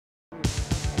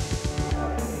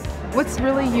What's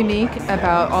really unique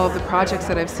about all of the projects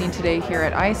that I've seen today here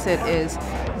at ISET is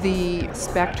the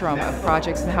spectrum of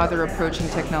projects and how they're approaching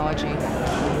technology.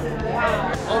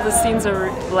 All the scenes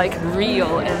are like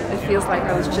real, and it feels like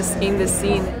I was just in the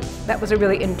scene. That was a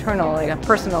really internal, like a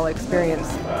personal experience,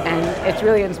 and it's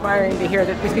really inspiring to hear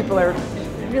that these people are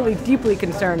really deeply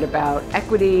concerned about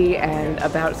equity and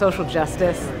about social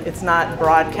justice. It's not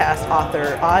broadcast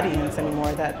author audience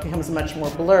anymore. That becomes much more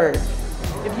blurred.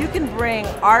 If you can bring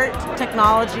art,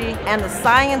 technology, and the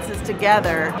sciences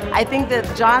together, I think that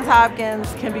Johns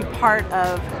Hopkins can be part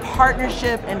of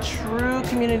partnership and true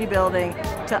community building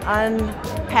to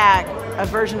unpack a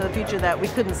version of the future that we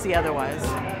couldn't see otherwise.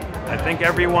 I think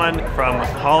everyone from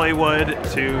Hollywood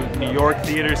to New York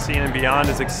theater scene and beyond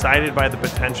is excited by the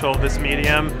potential of this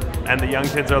medium, and the young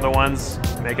kids are the ones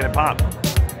making it pop.